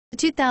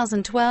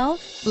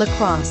2012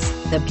 LaCrosse.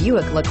 The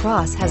Buick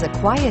LaCrosse has a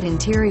quiet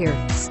interior,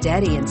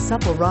 steady and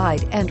supple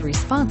ride, and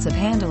responsive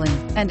handling,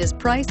 and is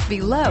priced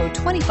below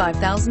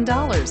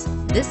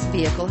 $25,000. This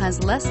vehicle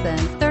has less than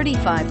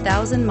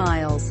 35,000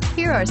 miles.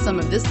 Here are some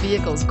of this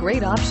vehicle's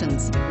great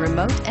options: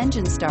 remote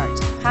engine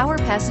start, power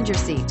passenger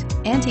seat,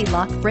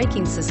 anti-lock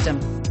braking system,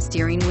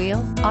 steering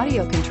wheel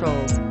audio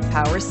controls,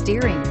 power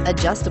steering,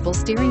 adjustable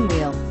steering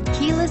wheel,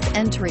 keyless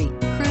entry,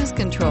 cruise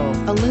control,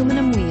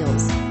 aluminum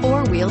wheels,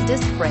 four-wheel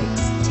disc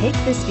brakes. Take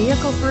this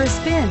vehicle for a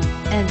spin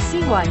and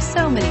see why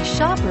so many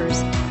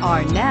shoppers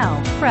are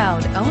now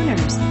proud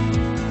owners.